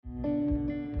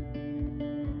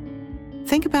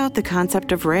Think about the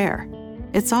concept of rare.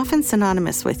 It's often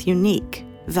synonymous with unique,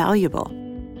 valuable,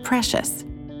 precious.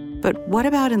 But what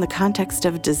about in the context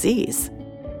of disease?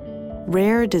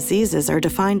 Rare diseases are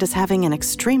defined as having an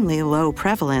extremely low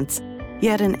prevalence,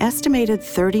 yet an estimated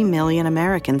 30 million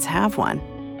Americans have one.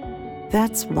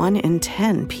 That's 1 in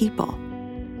 10 people.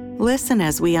 Listen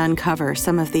as we uncover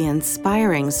some of the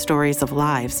inspiring stories of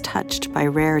lives touched by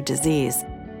rare disease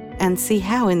and see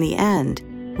how, in the end,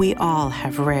 we all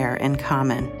have rare in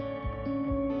common.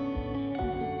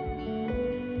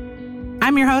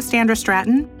 I'm your host, Andra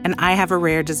Stratton, and I have a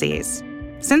rare disease.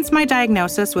 Since my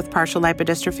diagnosis with partial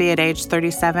lipodystrophy at age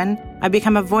 37, I've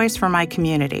become a voice for my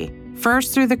community,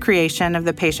 first through the creation of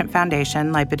the patient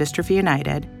foundation, Lipodystrophy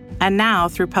United, and now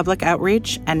through public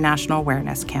outreach and national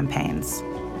awareness campaigns.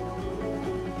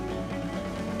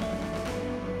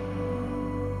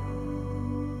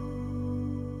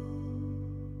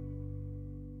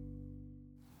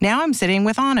 Now I'm sitting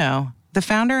with Onno, the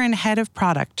founder and head of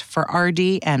product for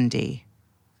RDMD.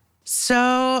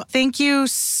 So thank you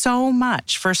so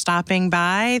much for stopping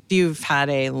by. You've had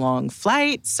a long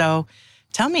flight, so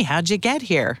tell me, how'd you get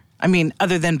here? I mean,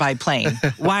 other than by plane.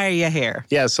 Why are you here?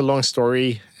 Yeah, it's a long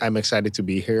story. I'm excited to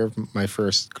be here. My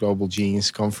first Global Genes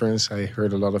conference. I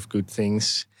heard a lot of good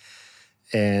things.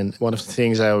 And one of the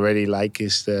things I already like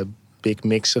is the big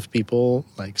mix of people,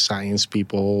 like science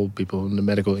people, people in the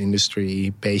medical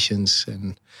industry, patients.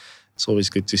 And it's always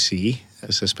good to see,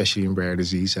 especially in rare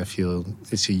disease. I feel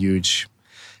it's a huge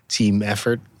team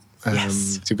effort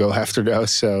to go after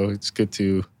those. So it's good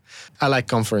to... I like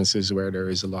conferences where there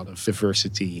is a lot of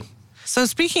diversity. So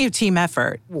speaking of team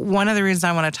effort, one of the reasons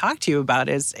I want to talk to you about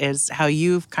is how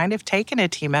you've kind of taken a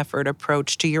team effort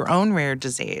approach to your own rare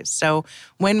disease. So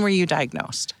when were you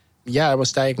diagnosed? Yeah, I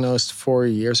was diagnosed 4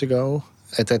 years ago.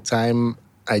 At that time,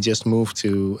 I just moved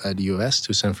to the US,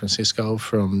 to San Francisco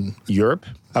from Europe.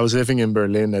 I was living in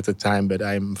Berlin at the time, but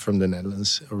I'm from the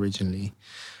Netherlands originally.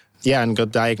 Yeah, and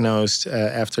got diagnosed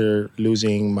after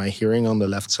losing my hearing on the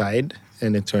left side.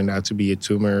 And it turned out to be a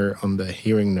tumor on the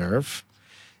hearing nerve.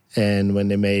 And when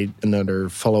they made another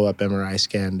follow-up MRI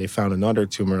scan, they found another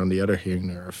tumor on the other hearing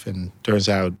nerve. And turns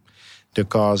out the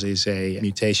cause is a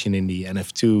mutation in the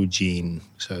NF2 gene.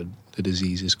 So the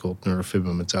disease is called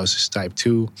neurofibromatosis type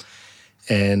 2.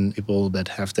 And people that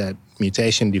have that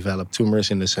mutation develop tumors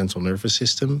in the central nervous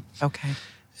system. Okay.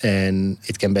 And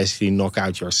it can basically knock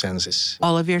out your senses.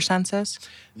 All of your senses?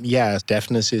 Yeah,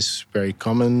 deafness is very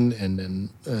common. And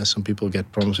then some people get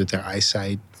problems with their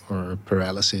eyesight or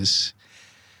paralysis.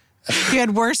 You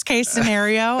had worst case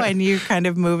scenario and you kind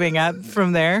of moving up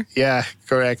from there? Yeah,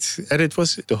 correct. And it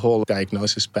was the whole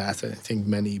diagnosis path. I think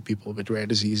many people with rare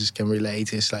diseases can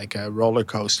relate. It's like a roller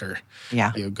coaster.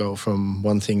 Yeah. You go from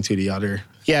one thing to the other.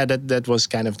 Yeah, that was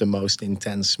kind of the most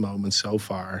intense moment so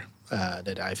far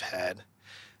that I've had.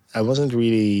 I wasn't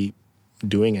really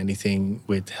doing anything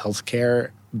with healthcare,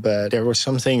 but there were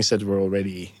some things that were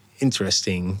already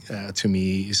interesting to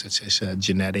me, such as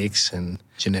genetics and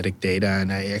genetic data.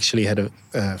 And I actually had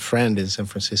a friend in San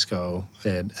Francisco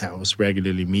that I was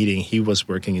regularly meeting. He was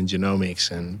working in genomics,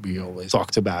 and we always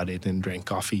talked about it and drank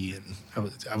coffee.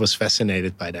 And I was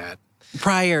fascinated by that.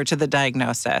 Prior to the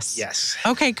diagnosis? Yes.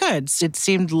 Okay, good. It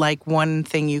seemed like one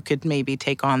thing you could maybe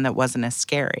take on that wasn't as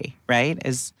scary, right?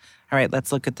 Is, all right,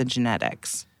 let's look at the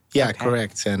genetics. Yeah, okay.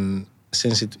 Correct. And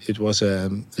since it was a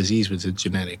disease with a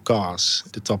genetic cause,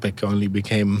 the topic only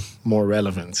became more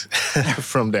relevant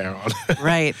from there on.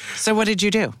 Right. So what did you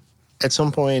do? At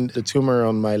some point, the tumor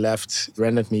on my left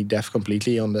rendered me deaf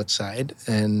completely on that side.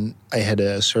 And I had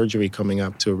a surgery coming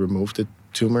up to remove the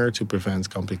tumor to prevent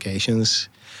complications.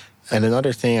 And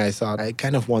another thing, I thought I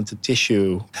kind of wanted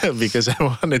tissue because I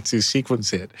wanted to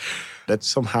sequence it. That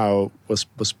somehow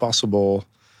was possible.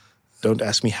 Don't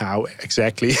ask me how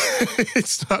exactly.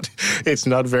 It's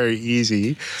not very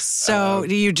easy. So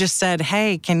you just said,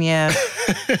 "Hey, can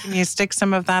you stick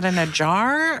some of that in a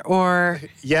jar?" Or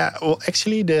yeah, well,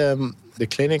 actually, the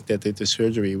clinic that did the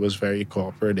surgery was very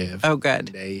cooperative. Oh, good.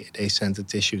 They sent the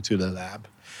tissue to the lab.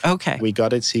 Okay. We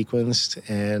got it sequenced,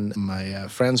 and my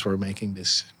friends were making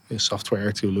this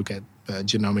software to look at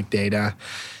genomic data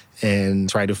and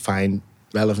try to find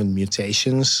relevant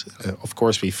mutations. Of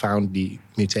course, we found the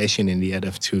mutation in the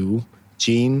NF2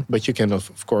 gene, but you can,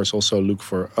 of course, also look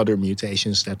for other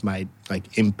mutations that might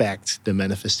impact the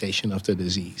manifestation of the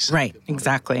disease. Right,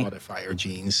 exactly. Modifier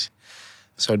genes.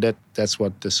 So that's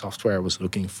what the software was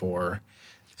looking for.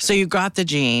 So you got the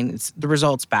genes, the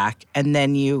results back, and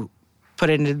then you put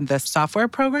it into the software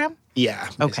program? Yeah,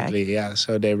 basically, okay. Yeah.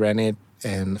 So they ran it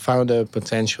and found a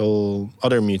potential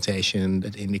other mutation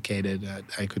that indicated that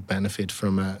I could benefit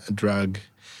from a drug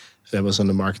that was on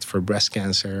the market for breast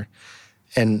cancer.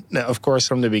 And of course,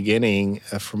 from the beginning,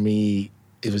 for me,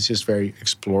 it was just very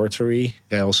exploratory.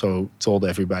 I also told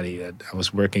everybody that I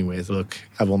was working with, look,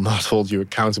 I will not hold you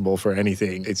accountable for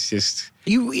anything. It's just...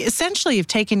 You essentially have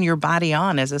taken your body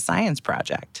on as a science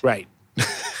project. Right.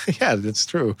 Yeah, that's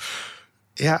true.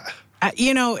 Yeah.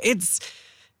 It's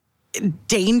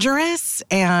dangerous,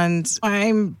 and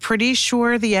I'm pretty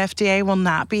sure the FDA will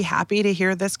not be happy to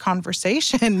hear this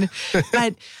conversation.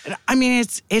 But, I mean,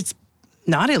 it's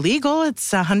not illegal.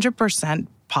 It's 100%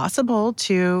 possible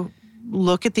to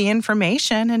look at the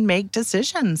information and make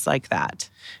decisions like that.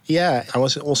 Yeah, I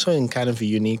was also in kind of a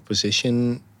unique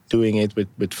position doing it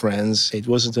with friends. It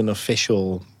wasn't an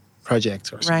official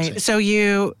project or something. Right. So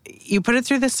you put it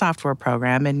through the software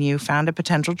program and you found a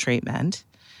potential treatment,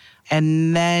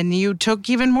 and then you took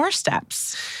even more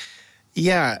steps.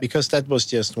 Yeah, because that was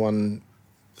just one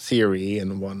theory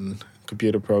and one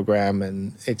computer program,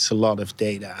 and it's a lot of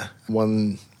data.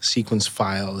 One sequence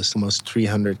file is almost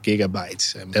 300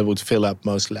 gigabytes, and that would fill up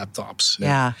most laptops.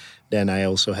 Yeah. Then I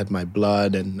also had my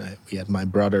blood, and we had my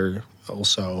brother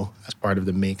also as part of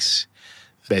the mix.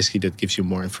 Basically, that gives you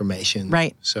more information.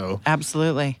 Right. So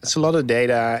absolutely. It's a lot of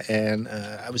data, and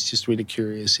I was just really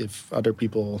curious if other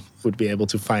people would be able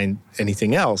to find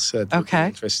anything else that would be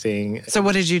interesting. So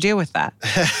what did you do with that?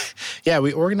 Yeah,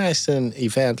 we organized an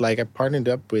event. Like, I partnered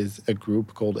up with a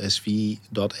group called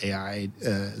SV.ai.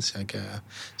 It's like a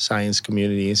science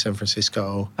community in San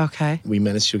Francisco. Okay. We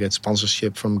managed to get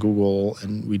sponsorship from Google,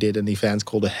 and we did an event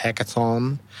called a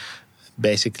hackathon.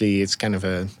 Basically, it's kind of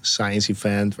a science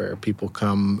event where people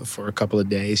come for a couple of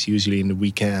days, usually in the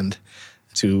weekend,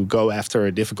 to go after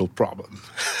a difficult problem.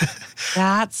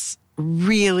 That's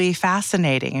really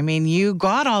fascinating. I mean, you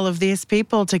got all of these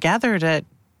people together to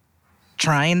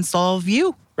try and solve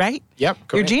you, right? Yep,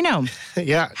 correct. Your genome.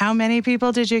 Yeah. How many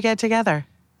people did you get together?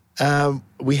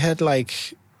 We had,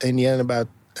 in the end, about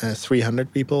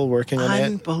 300 people working on it.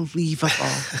 Unbelievable.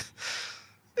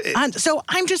 So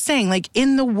I'm just saying,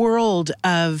 in the world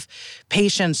of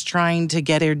patients trying to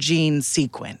get their genes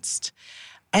sequenced,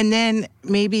 and then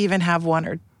maybe even have one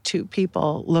or two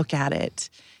people look at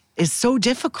it, is so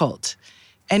difficult.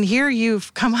 And here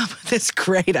you've come up with this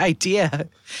great idea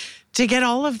to get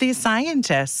all of these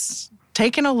scientists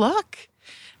taking a look.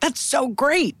 That's so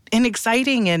great and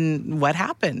exciting. And what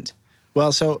happened?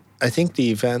 Well, so I think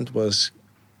the event was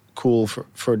cool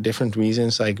for different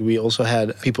reasons. We also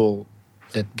had people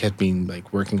that had been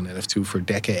working on NF2 for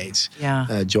decades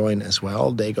join as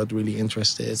well. They got really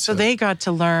interested. So they got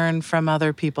to learn from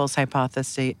other people's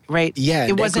hypotheses, right? Yeah.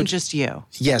 It wasn't just you.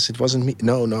 Yes, it wasn't me.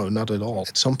 No, not at all.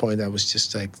 At some point, I was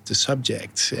just the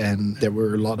subject, and there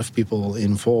were a lot of people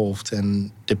involved,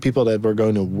 and the people that were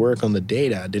going to work on the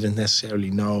data didn't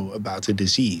necessarily know about the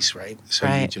disease, right? So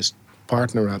you just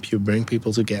partner up, you bring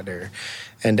people together.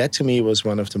 And that to me was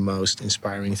one of the most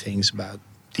inspiring things about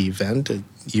the event.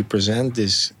 You present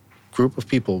this group of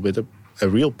people with a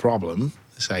real problem.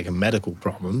 It's like a medical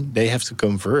problem. They have to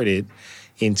convert it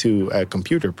into a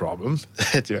computer problem.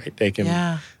 Right? They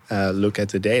can look at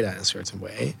the data in a certain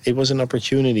way. It was an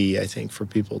opportunity, I think, for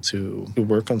people to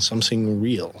work on something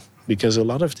real. Because a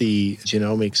lot of the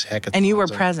genomics hackathons... And you were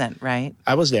present, right?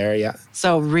 I was there, yeah.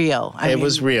 So real. It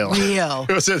was real. Real.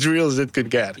 It was as real as it could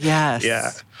get. Yes.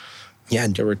 Yeah. Yeah,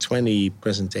 and there were 20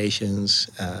 presentations.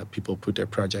 People put their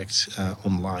projects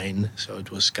online. So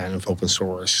it was kind of open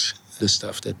source, the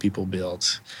stuff that people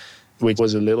built, which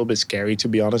was a little bit scary, to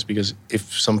be honest, because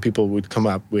if some people would come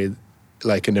up with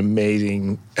an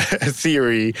amazing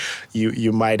theory,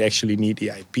 you might actually need the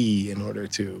IP in order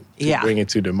to bring it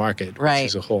to the market, which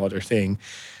is a whole other thing.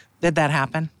 Did that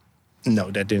happen?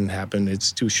 No, that didn't happen.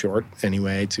 It's too short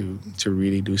anyway to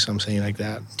really do something like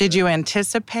that. Did you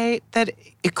anticipate that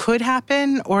it could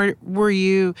happen, or were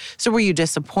you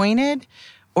disappointed,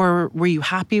 or were you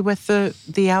happy with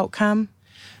the outcome?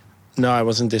 No, I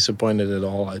wasn't disappointed at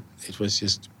all. It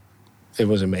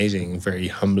was amazing, very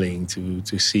humbling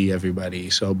to see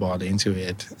everybody so bought into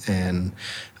it. And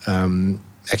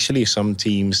actually some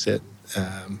teams that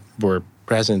were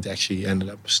present actually ended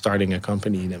up starting a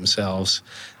company themselves,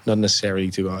 not necessarily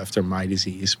to go after my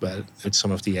disease, but with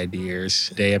some of the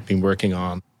ideas they have been working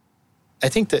on. I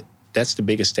think that's the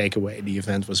biggest takeaway. The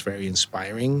event was very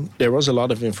inspiring. There was a lot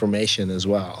of information as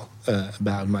well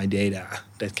about my data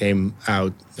that came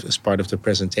out as part of the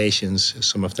presentations.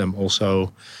 Some of them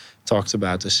also talked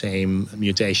about the same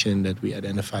mutation that we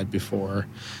identified before.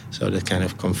 So that kind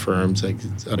of confirmed,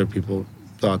 other people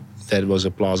thought that was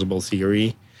a plausible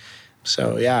theory.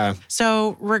 So, yeah.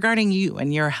 So regarding you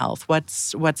and your health,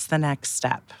 what's the next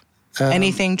step?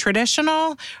 Anything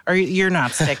traditional, or you're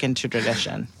not sticking to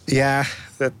tradition? Yeah,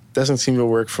 that doesn't seem to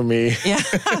work for me. Yeah.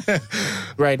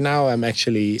 Right now, I'm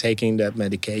actually taking that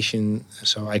medication.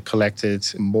 So I collected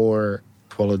more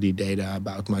quality data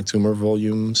about my tumor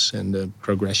volumes and the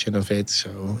progression of it.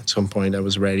 So at some point, I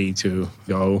was ready to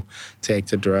go take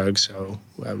the drug. So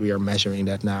we are measuring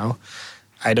that now.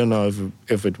 I don't know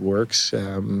if it works.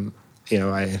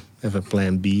 I have a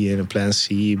plan B and a plan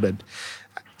C, but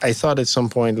I thought at some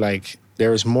point, like,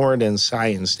 there is more than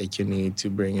science that you need to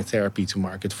bring a therapy to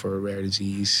market for a rare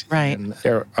disease. Right. And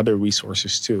there are other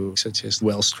resources too, such as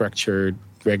well-structured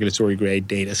regulatory-grade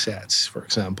data sets, for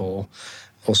example,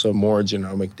 also more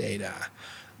genomic data.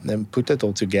 And then put that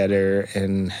all together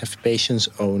and have patients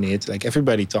own it. Like,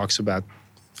 everybody talks about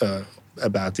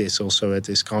this also at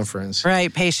this conference.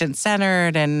 Right,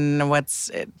 patient-centered, and what's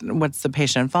the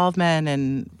patient involvement,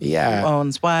 and who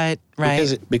owns what,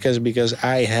 right? Because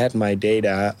I had my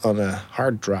data on a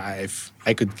hard drive,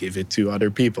 I could give it to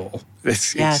other people.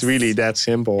 It's really that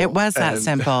simple. It was that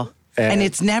simple. And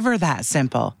it's never that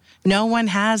simple. No one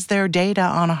has their data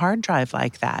on a hard drive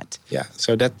like that. Yeah,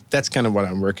 so that's kind of what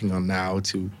I'm working on now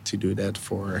to do that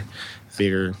for a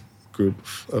bigger group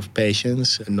of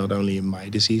patients, and not only in my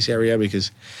disease area, because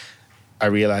I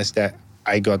realized that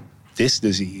I got this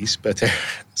disease, but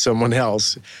someone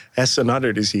else has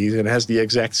another disease and has the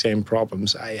exact same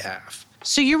problems I have.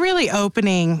 So you're really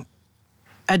opening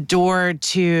a door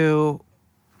to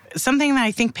something that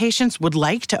I think patients would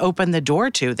like to open the door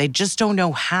to. They just don't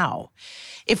know how.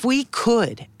 If we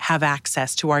could have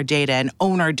access to our data and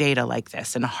own our data like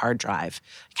this in a hard drive,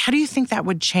 how do you think that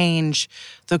would change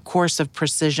the course of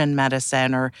precision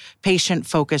medicine or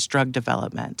patient-focused drug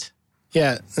development?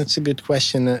 Yeah, that's a good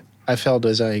question. I felt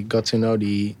as I got to know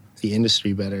the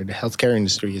industry better, the healthcare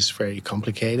industry is very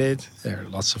complicated. There are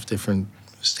lots of different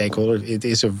stakeholders. It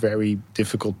is a very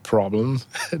difficult problem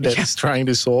that it's trying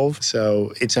to solve.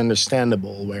 So it's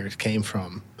understandable where it came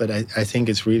from. But I think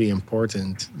it's really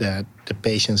important that the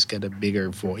patients get a bigger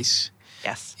voice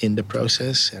in the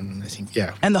process. And I think,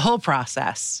 And the whole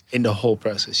process. In the whole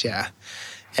process, yeah.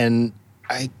 And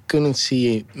I couldn't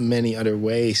see many other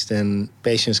ways than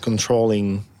patients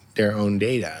controlling their own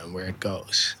data and where it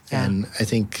goes. Yeah. And I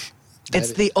think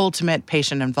it's the ultimate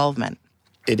patient involvement.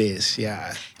 It is,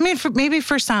 yeah. I mean, maybe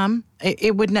for some,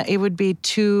 it would be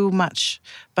too much,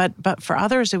 but for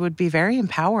others, it would be very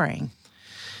empowering.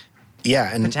 Yeah,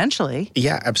 and potentially.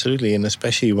 Yeah, absolutely, and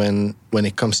especially when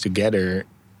it comes together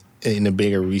in a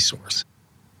bigger resource.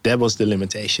 That was the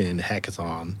limitation in the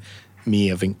hackathon. Me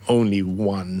having only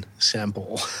one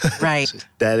sample. Right.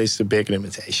 That is the big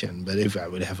limitation. But if I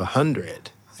would have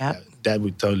 100, that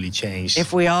would totally change.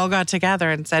 If we all got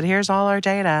together and said, here's all our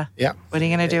data, what are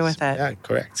you going to do with it? Yeah,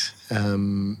 correct.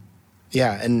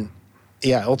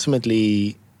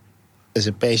 Ultimately, as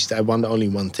a patient, I want only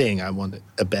one thing. I want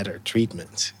a better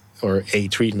treatment, or a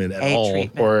treatment at all.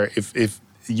 Or if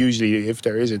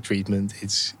there is a treatment,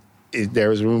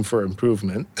 there is room for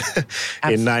improvement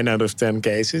in 9 out of 10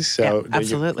 cases. So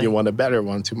absolutely. You want a better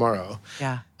one tomorrow.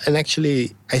 Yeah. And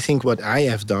actually, I think what I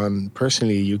have done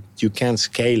personally, you can't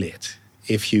scale it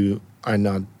if you are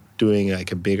not doing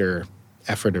like a bigger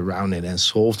effort around it and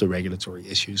solve the regulatory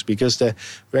issues, because the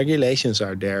regulations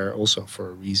are there also for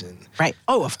a reason. Right.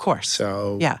 Oh, of course.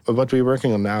 So what we're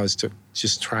working on now is to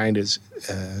just try this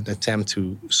attempt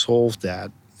to solve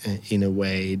that in a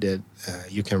way that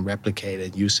you can replicate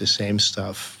and use the same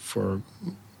stuff for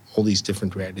all these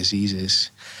different rare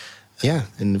diseases. Yeah,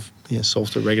 and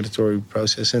solve the regulatory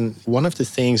process. And one of the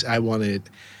things I wanted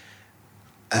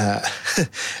at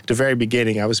the very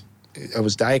beginning, I was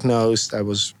diagnosed, I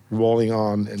was rolling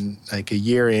on, and like a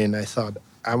year in, I thought,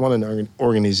 I want an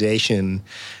organization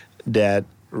that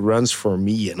runs for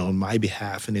me and on my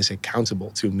behalf and is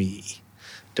accountable to me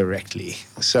directly.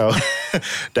 So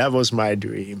that was my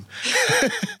dream.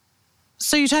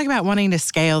 So you talk about wanting to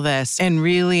scale this and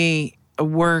really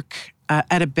work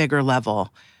at a bigger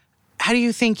level. How do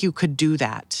you think you could do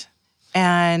that?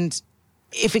 And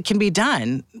if it can be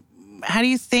done, how do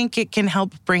you think it can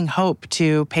help bring hope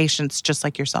to patients just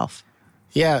like yourself?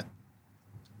 Yeah.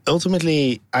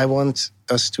 Ultimately, I want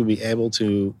us to be able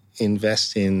to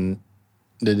invest in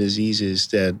the diseases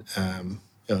that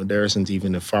there isn't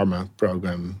even a pharma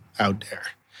program out there.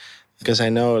 Because I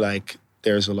know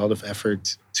there's a lot of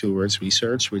effort towards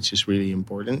research, which is really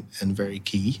important and very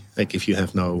key. Like if you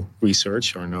have no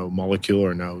research or no molecule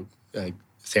or no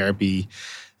therapy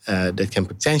that can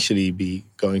potentially be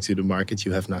going to the market,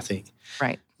 you have nothing.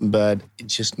 Right. But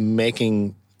just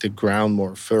making the ground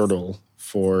more fertile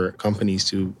for companies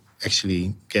to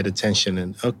actually get attention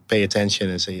and pay attention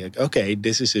and say, like, okay,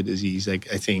 this is a disease I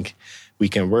think we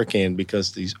can work in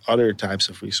because these other types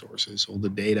of resources, all the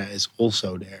data is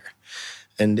also there.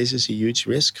 And this is a huge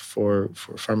risk for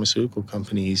pharmaceutical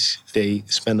companies. They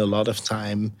spend a lot of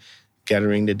time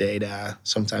gathering the data.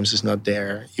 Sometimes it's not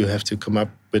there. You have to come up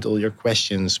with all your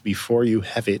questions before you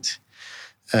have it.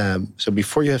 So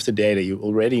before you have the data, you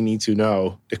already need to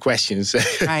know the questions.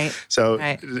 Right.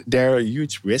 There are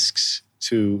huge risks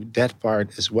to that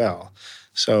part as well.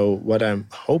 So what I'm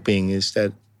hoping is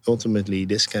that ultimately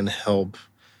this can help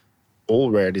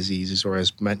all rare diseases, or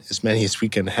as many as we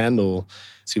can handle,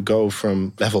 to go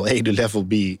from level A to level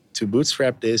B, to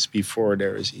bootstrap this before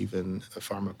there is even a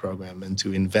pharma program, and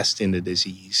to invest in the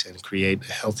disease and create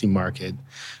a healthy market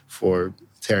for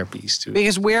therapies.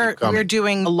 Because we're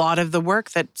doing a lot of the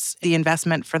work that's the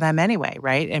investment for them anyway,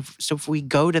 right? So if we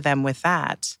go to them with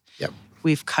that, yep,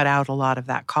 we've cut out a lot of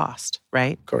that cost,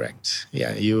 right? Correct.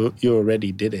 Yeah, you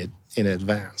already did it in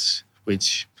advance,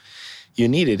 which you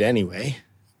need it anyway.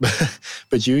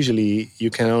 But usually you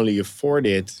can only afford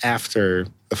it after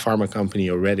a pharma company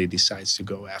already decides to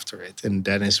go after it. And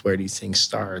that is where these things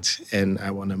start. And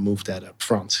I want to move that up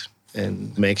front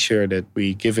and make sure that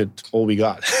we give it all we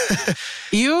got.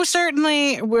 You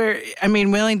certainly were,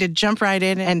 willing to jump right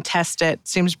in and test it.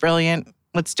 Seems brilliant.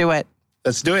 Let's do it.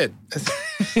 Let's do it.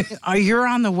 You're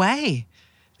on the way.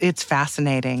 It's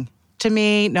fascinating. To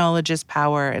me, knowledge is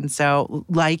power. And so,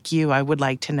 like you, I would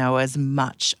like to know as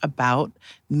much about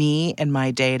me and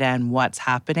my data and what's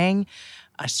happening.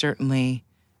 I certainly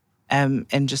am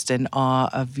just in awe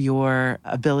of your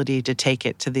ability to take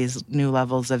it to these new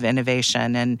levels of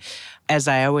innovation. And as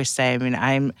I always say,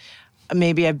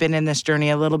 I've been in this journey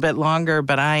a little bit longer,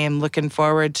 but I am looking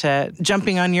forward to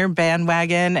jumping on your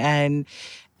bandwagon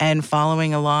and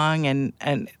following along. And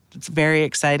it's a very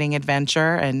exciting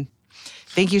adventure. And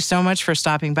thank you so much for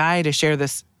stopping by to share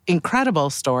this incredible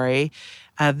story.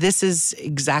 This is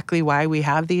exactly why we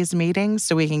have these meetings,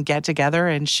 so we can get together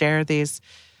and share these,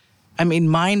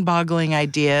 mind-boggling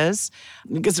ideas.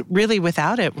 Because really,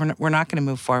 without it, we're not going to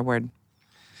move forward.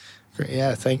 Great.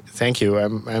 Yeah, thank you.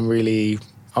 I'm really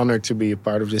honored to be a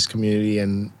part of this community,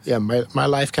 and yeah, my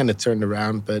life kind of turned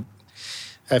around, but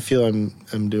I feel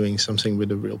I'm doing something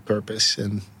with a real purpose,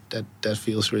 and that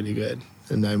feels really good.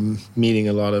 And I'm meeting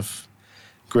a lot of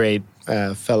great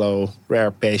fellow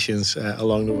rare patients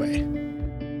along the way.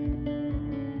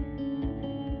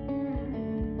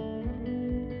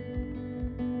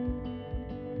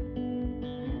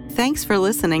 Thanks for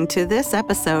listening to this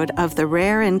episode of the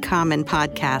Rare in Common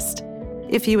podcast.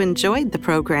 If you enjoyed the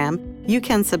program, you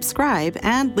can subscribe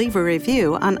and leave a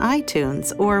review on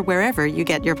iTunes or wherever you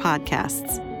get your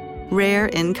podcasts. Rare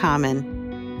in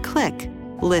Common. Click,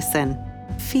 listen,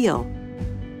 feel.